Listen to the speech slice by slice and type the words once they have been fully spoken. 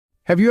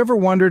Have you ever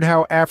wondered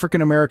how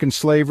African American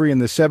slavery in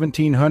the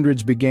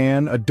 1700s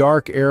began, a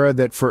dark era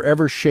that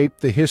forever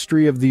shaped the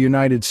history of the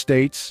United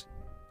States?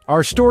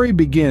 Our story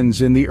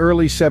begins in the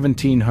early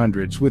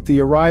 1700s with the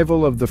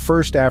arrival of the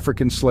first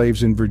African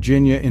slaves in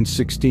Virginia in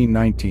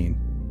 1619.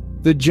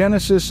 The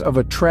genesis of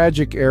a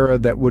tragic era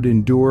that would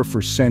endure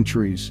for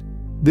centuries.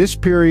 This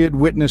period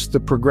witnessed the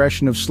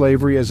progression of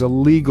slavery as a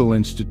legal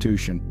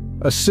institution,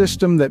 a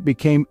system that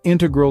became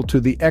integral to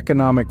the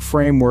economic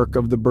framework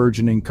of the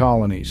burgeoning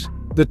colonies.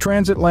 The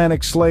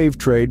transatlantic slave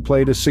trade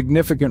played a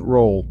significant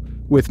role,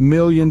 with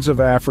millions of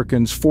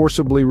Africans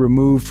forcibly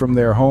removed from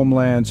their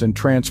homelands and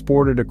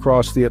transported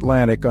across the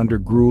Atlantic under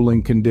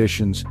grueling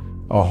conditions,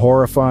 a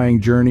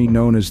horrifying journey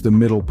known as the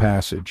Middle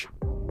Passage.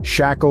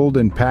 Shackled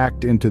and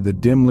packed into the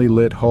dimly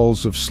lit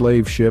hulls of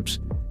slave ships,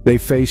 they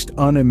faced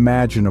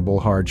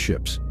unimaginable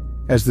hardships.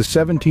 As the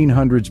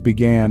 1700s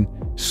began,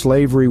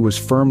 slavery was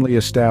firmly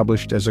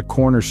established as a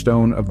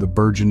cornerstone of the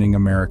burgeoning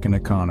American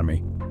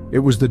economy. It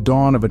was the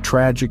dawn of a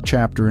tragic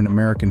chapter in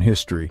American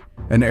history,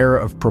 an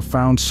era of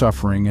profound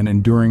suffering and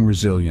enduring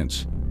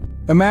resilience.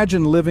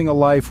 Imagine living a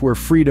life where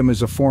freedom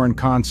is a foreign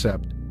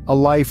concept, a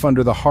life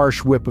under the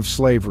harsh whip of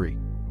slavery.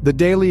 The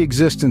daily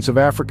existence of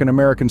African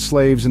American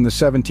slaves in the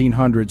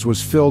 1700s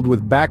was filled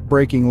with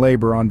back-breaking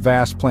labor on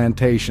vast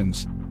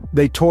plantations.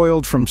 They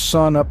toiled from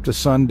sun up to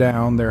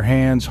sundown, their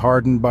hands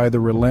hardened by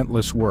the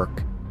relentless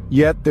work.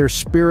 Yet their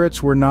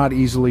spirits were not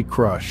easily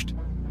crushed.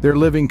 Their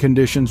living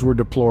conditions were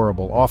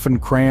deplorable, often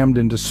crammed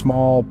into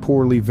small,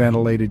 poorly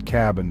ventilated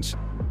cabins.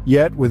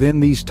 Yet within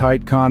these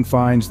tight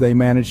confines they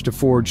managed to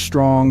forge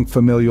strong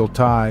familial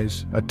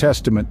ties, a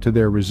testament to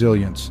their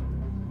resilience.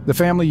 The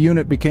family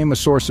unit became a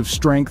source of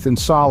strength and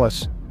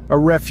solace, a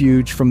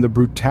refuge from the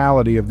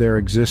brutality of their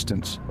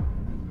existence.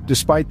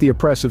 Despite the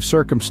oppressive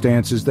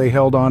circumstances, they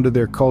held on to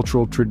their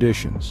cultural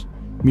traditions.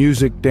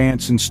 Music,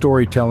 dance, and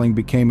storytelling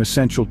became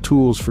essential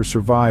tools for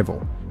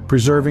survival,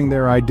 preserving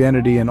their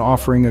identity and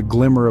offering a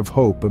glimmer of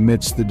hope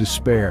amidst the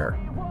despair.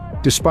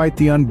 Despite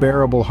the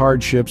unbearable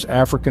hardships,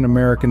 African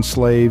American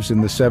slaves in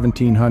the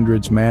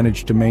 1700s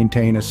managed to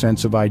maintain a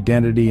sense of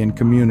identity and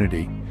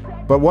community.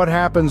 But what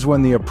happens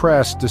when the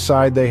oppressed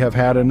decide they have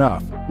had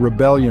enough?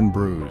 Rebellion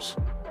brews.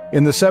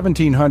 In the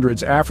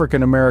 1700s,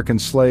 African American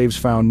slaves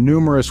found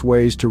numerous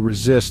ways to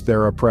resist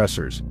their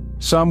oppressors.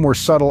 Some were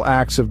subtle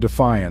acts of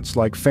defiance,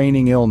 like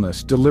feigning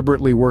illness,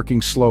 deliberately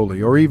working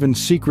slowly, or even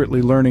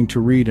secretly learning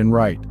to read and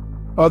write.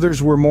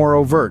 Others were more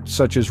overt,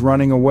 such as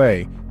running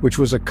away, which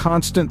was a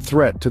constant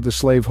threat to the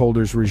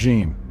slaveholders'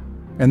 regime.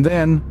 And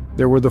then,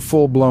 there were the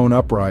full-blown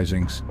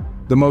uprisings.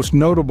 The most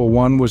notable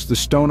one was the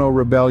Stono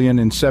Rebellion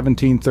in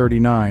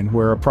 1739,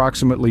 where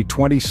approximately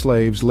 20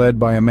 slaves led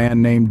by a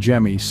man named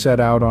Jemmy set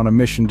out on a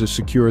mission to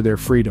secure their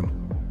freedom.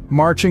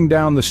 Marching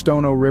down the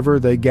Stono River,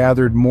 they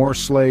gathered more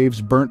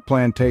slaves, burnt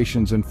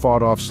plantations, and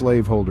fought off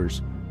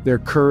slaveholders. Their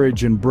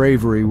courage and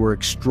bravery were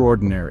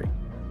extraordinary.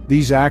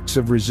 These acts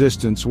of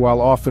resistance,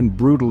 while often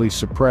brutally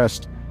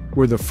suppressed,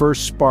 were the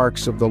first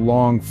sparks of the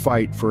long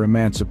fight for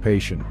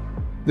emancipation.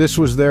 This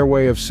was their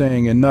way of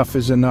saying enough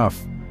is enough.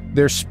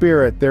 Their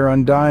spirit, their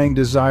undying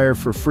desire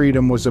for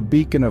freedom, was a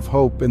beacon of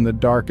hope in the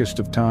darkest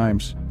of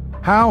times.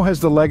 How has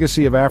the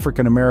legacy of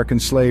African American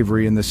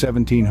slavery in the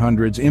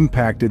 1700s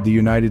impacted the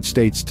United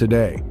States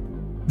today?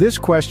 This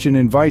question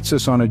invites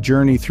us on a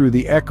journey through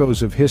the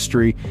echoes of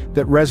history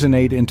that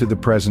resonate into the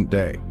present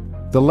day.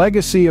 The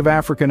legacy of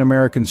African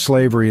American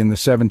slavery in the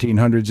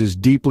 1700s is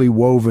deeply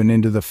woven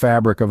into the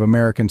fabric of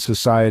American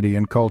society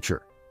and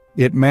culture.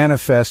 It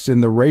manifests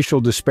in the racial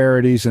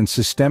disparities and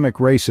systemic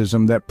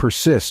racism that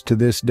persist to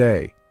this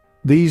day.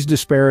 These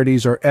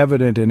disparities are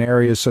evident in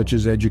areas such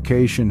as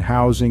education,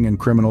 housing, and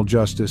criminal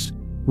justice,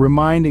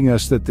 reminding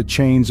us that the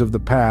chains of the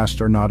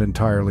past are not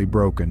entirely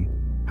broken.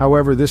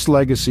 However, this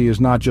legacy is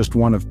not just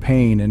one of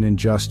pain and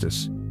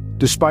injustice.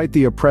 Despite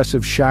the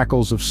oppressive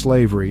shackles of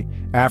slavery,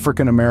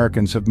 African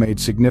Americans have made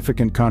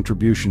significant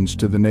contributions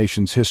to the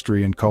nation's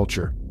history and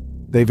culture.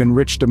 They've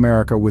enriched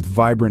America with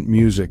vibrant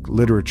music,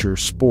 literature,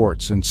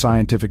 sports, and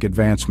scientific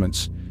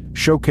advancements,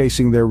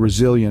 showcasing their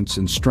resilience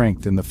and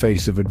strength in the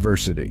face of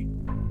adversity.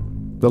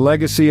 The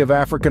legacy of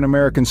African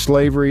American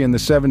slavery in the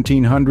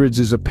 1700s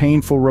is a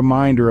painful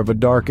reminder of a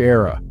dark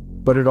era,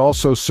 but it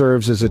also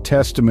serves as a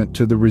testament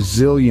to the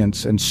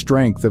resilience and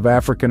strength of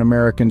African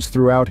Americans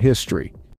throughout history.